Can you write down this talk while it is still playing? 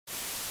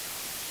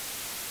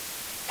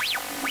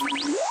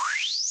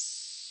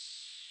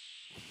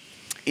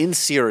in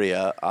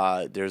Syria,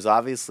 there's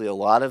obviously a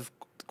lot of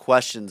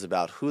questions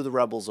about who the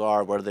rebels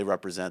are, what do they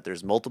represent.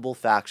 There's multiple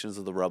factions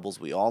of the rebels.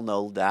 We all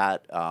know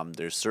that.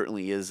 There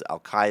certainly is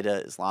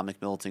Al-Qaeda,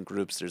 Islamic militant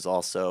groups. There's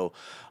also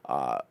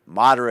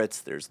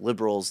moderates, there's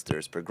liberals,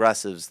 there's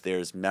progressives,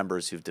 there's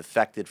members who've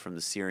defected from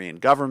the Syrian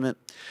government.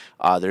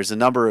 There's a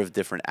number of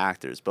different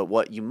actors. But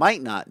what you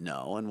might not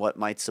know, and what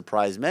might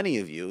surprise many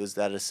of you, is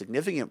that a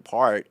significant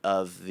part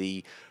of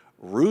the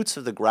roots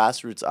of the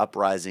grassroots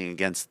uprising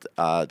against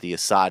the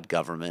Assad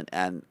government,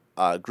 and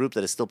a group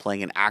that is still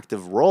playing an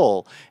active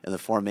role in the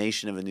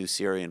formation of a new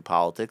Syrian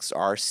politics,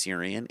 are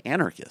Syrian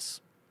anarchists.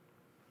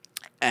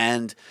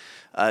 And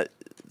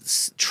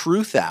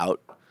Truth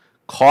Out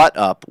caught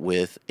up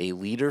with a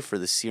leader for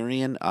the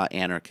Syrian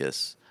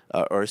anarchists,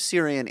 or a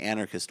Syrian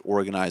anarchist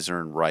organizer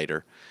and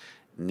writer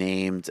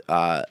named,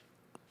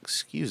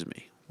 excuse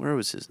me, where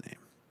was his name?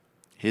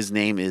 His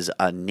name is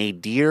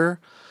Nader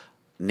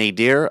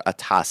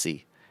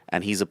Atassi,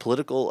 and he's a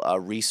political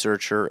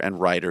researcher and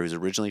writer who's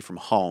originally from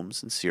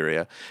Homs in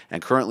Syria and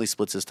currently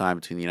splits his time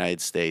between the United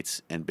States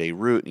and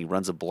Beirut, and he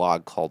runs a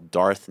blog called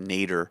Darth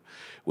Nader,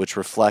 which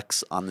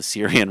reflects on the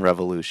Syrian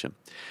revolution.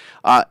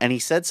 And he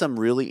said some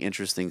really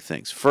interesting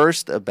things.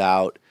 First,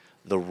 about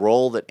the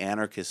role that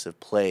anarchists have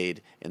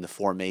played in the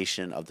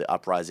formation of the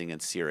uprising in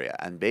Syria.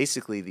 And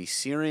basically, the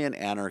Syrian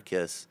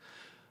anarchists,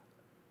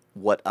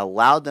 what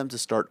allowed them to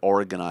start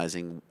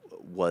organizing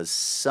was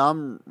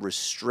some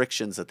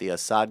restrictions that the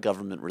Assad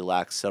government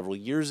relaxed several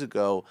years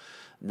ago,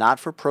 not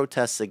for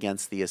protests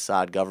against the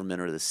Assad government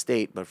or the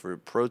state, but for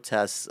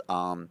protests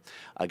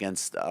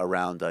against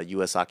around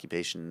U.S.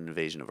 occupation and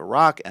invasion of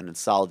Iraq, and in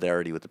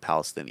solidarity with the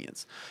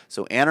Palestinians.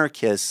 So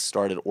anarchists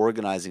started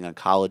organizing on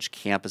college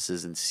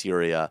campuses in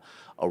Syria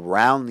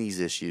around these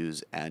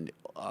issues and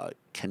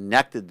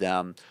connected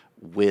them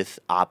with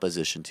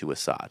opposition to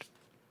Assad.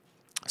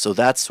 So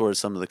that's sort of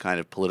some of the kind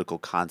of political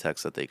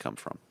context that they come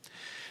from.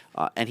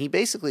 And he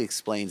basically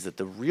explains that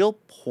the real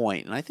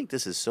point, and I think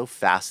this is so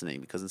fascinating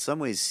because in some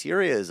ways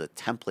Syria is a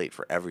template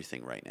for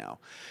everything right now.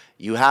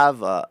 You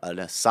have an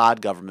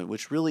Assad government,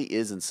 which really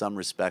is in some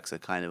respects a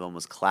kind of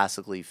almost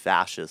classically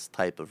fascist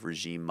type of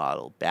regime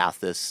model.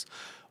 Baathists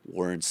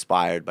were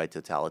inspired by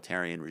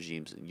totalitarian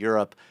regimes in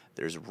Europe.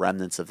 There's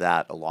remnants of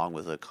that, along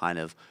with a kind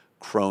of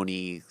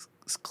crony,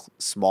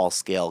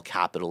 small-scale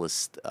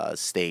capitalist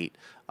state,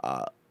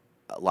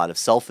 a lot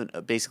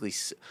of basically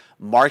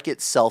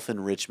market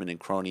self-enrichment and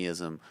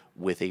cronyism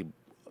with a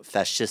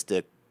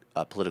fascistic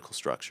political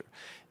structure.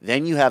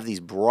 Then you have these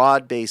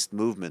broad-based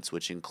movements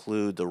which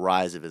include the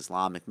rise of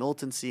Islamic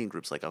militancy and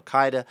groups like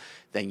Al-Qaeda.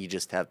 Then you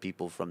just have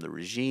people from the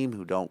regime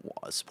who don't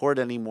support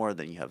it anymore.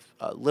 Then you have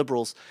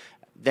liberals.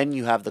 Then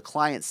you have the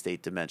client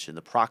state dimension,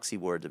 the proxy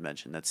war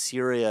dimension, that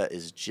Syria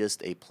is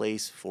just a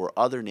place for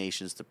other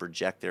nations to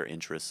project their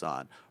interests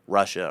on.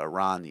 Russia,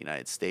 Iran, the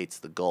United States,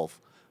 the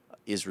Gulf,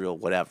 Israel,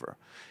 whatever.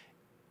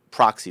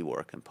 Proxy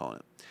war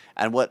component.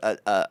 And what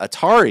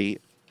Atari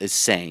is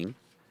saying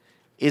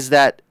is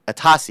that, what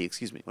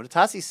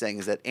Atassi is saying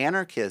is that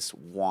anarchists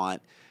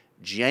want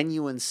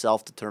genuine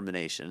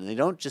self-determination. And they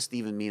don't just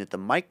even mean at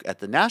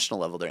the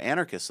national level. They're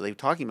anarchists, so they're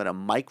talking about a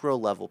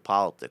micro-level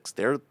politics.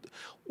 They're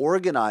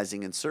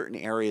organizing in certain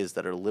areas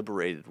that are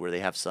liberated where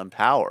they have some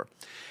power.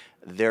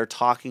 They're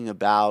talking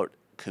about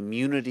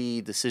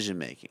community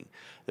decision-making.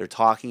 They're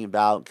talking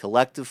about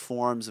collective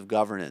forms of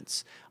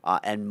governance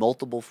and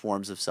multiple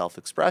forms of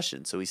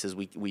self-expression. So he says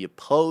we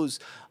oppose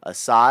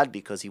Assad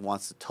because he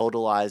wants to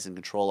totalize and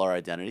control our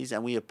identities,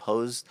 and we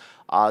oppose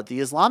the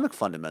Islamic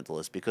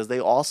fundamentalists because they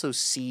also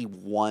see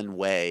one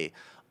way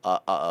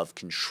of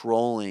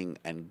controlling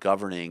and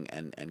governing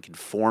and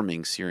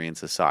conforming Syrian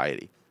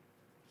society.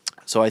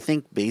 So I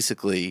think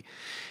basically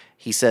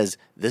he says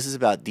this is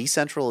about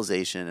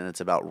decentralization and it's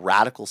about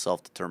radical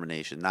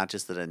self-determination, not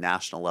just at a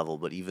national level,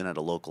 but even at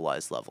a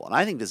localized level. And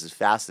I think this is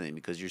fascinating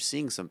because you're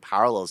seeing some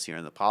parallels here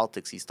in the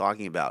politics he's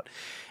talking about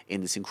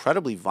in this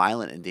incredibly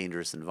violent and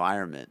dangerous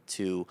environment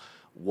to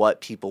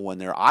what people, when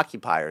they're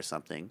Occupy or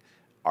something,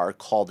 are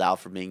called out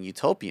for being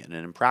utopian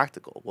and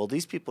impractical. Well,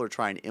 these people are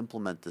trying to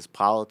implement this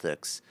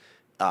politics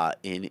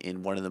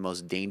in one of the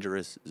most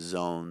dangerous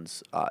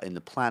zones in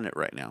the planet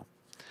right now.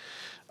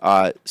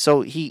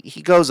 So he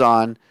goes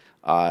on.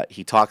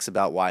 He talks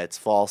about why it's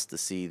false to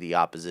see the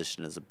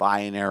opposition as a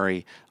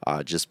binary,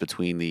 just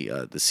between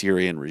the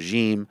Syrian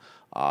regime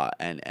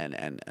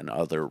and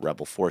other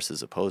rebel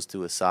forces opposed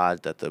to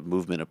Assad. That the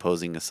movement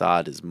opposing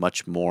Assad is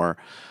much more,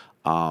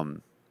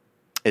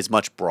 is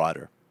much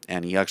broader.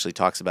 And he actually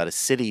talks about a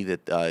city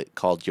that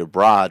called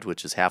Yabrad,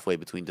 which is halfway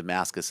between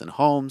Damascus and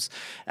Homs,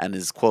 and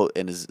is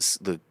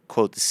the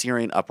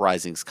Syrian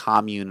uprising's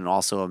commune, and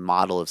also a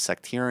model of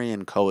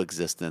sectarian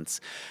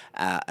coexistence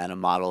and a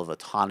model of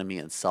autonomy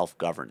and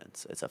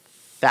self-governance. It's a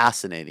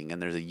fascinating,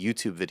 and there's a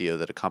YouTube video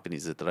that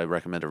accompanies it that I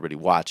recommend everybody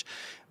watch.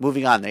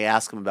 Moving on, they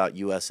ask him about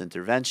U.S.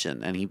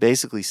 intervention, and he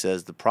basically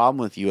says the problem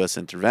with U.S.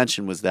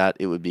 intervention was that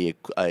it would be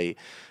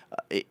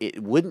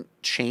it wouldn't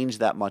change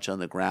that much on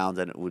the ground,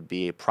 and it would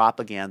be a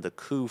propaganda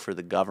coup for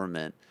the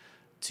government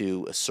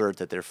to assert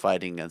that they're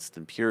fighting against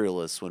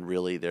imperialists when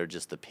really they're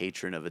just the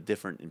patron of a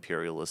different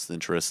imperialist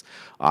interest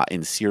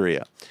in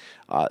Syria.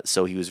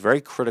 So he was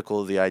very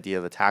critical of the idea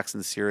of attacks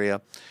in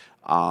Syria,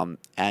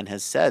 and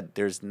has said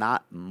there's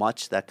not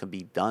much that can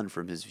be done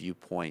from his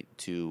viewpoint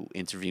to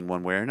intervene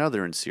one way or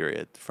another in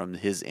Syria from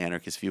his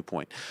anarchist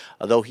viewpoint.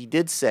 Although he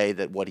did say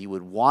that what he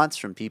would want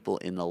from people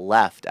in the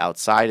left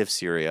outside of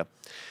Syria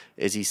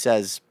is, he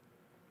says,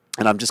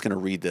 and I'm just going to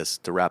read this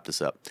to wrap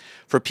this up.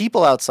 For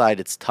people outside,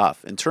 it's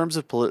tough. In terms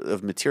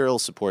of material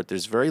support,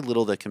 there's very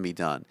little that can be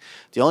done.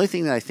 The only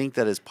thing that I think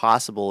that is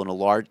possible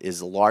in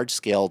is a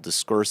large-scale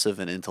discursive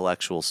and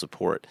intellectual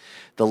support.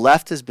 The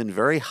left has been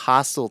very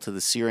hostile to the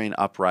Syrian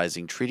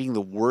uprising, treating the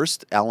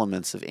worst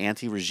elements of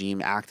anti-regime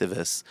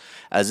activists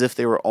as if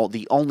they were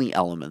the only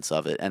elements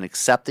of it, and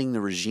accepting the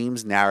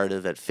regime's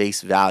narrative at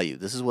face value.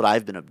 This is what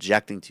I've been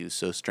objecting to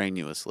so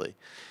strenuously.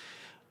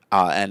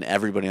 And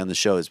everybody on the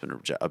show has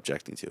been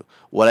objecting to.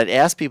 What I'd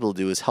ask people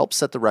to do is help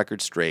set the record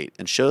straight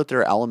and show that there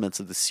are elements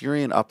of the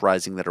Syrian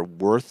uprising that are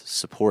worth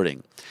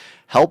supporting.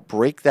 Help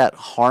break that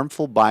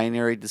harmful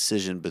binary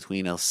decision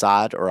between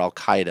Assad or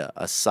Al-Qaeda,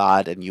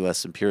 Assad and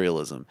U.S.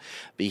 imperialism.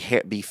 Be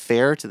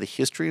fair to the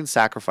history and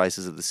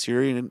sacrifices of the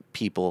Syrian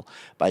people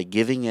by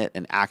giving it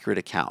an accurate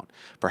account.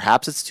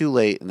 Perhaps it's too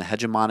late and the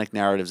hegemonic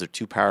narratives are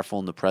too powerful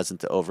in the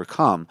present to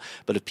overcome,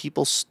 but if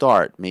people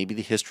start, maybe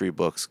the history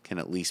books can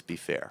at least be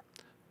fair.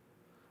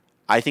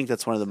 I think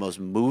that's one of the most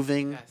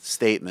moving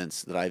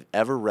statements that I've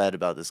ever read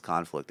about this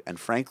conflict. And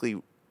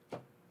frankly,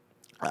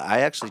 I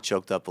actually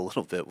choked up a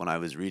little bit when I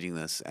was reading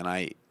this.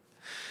 And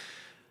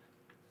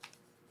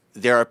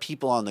there are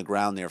people on the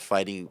ground there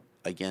fighting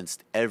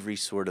against every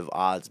sort of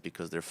odds,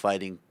 because they're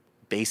fighting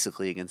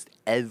basically against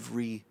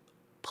every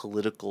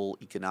political,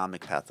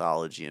 economic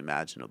pathology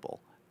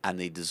imaginable. And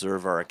they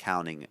deserve our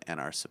accounting and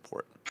our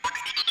support.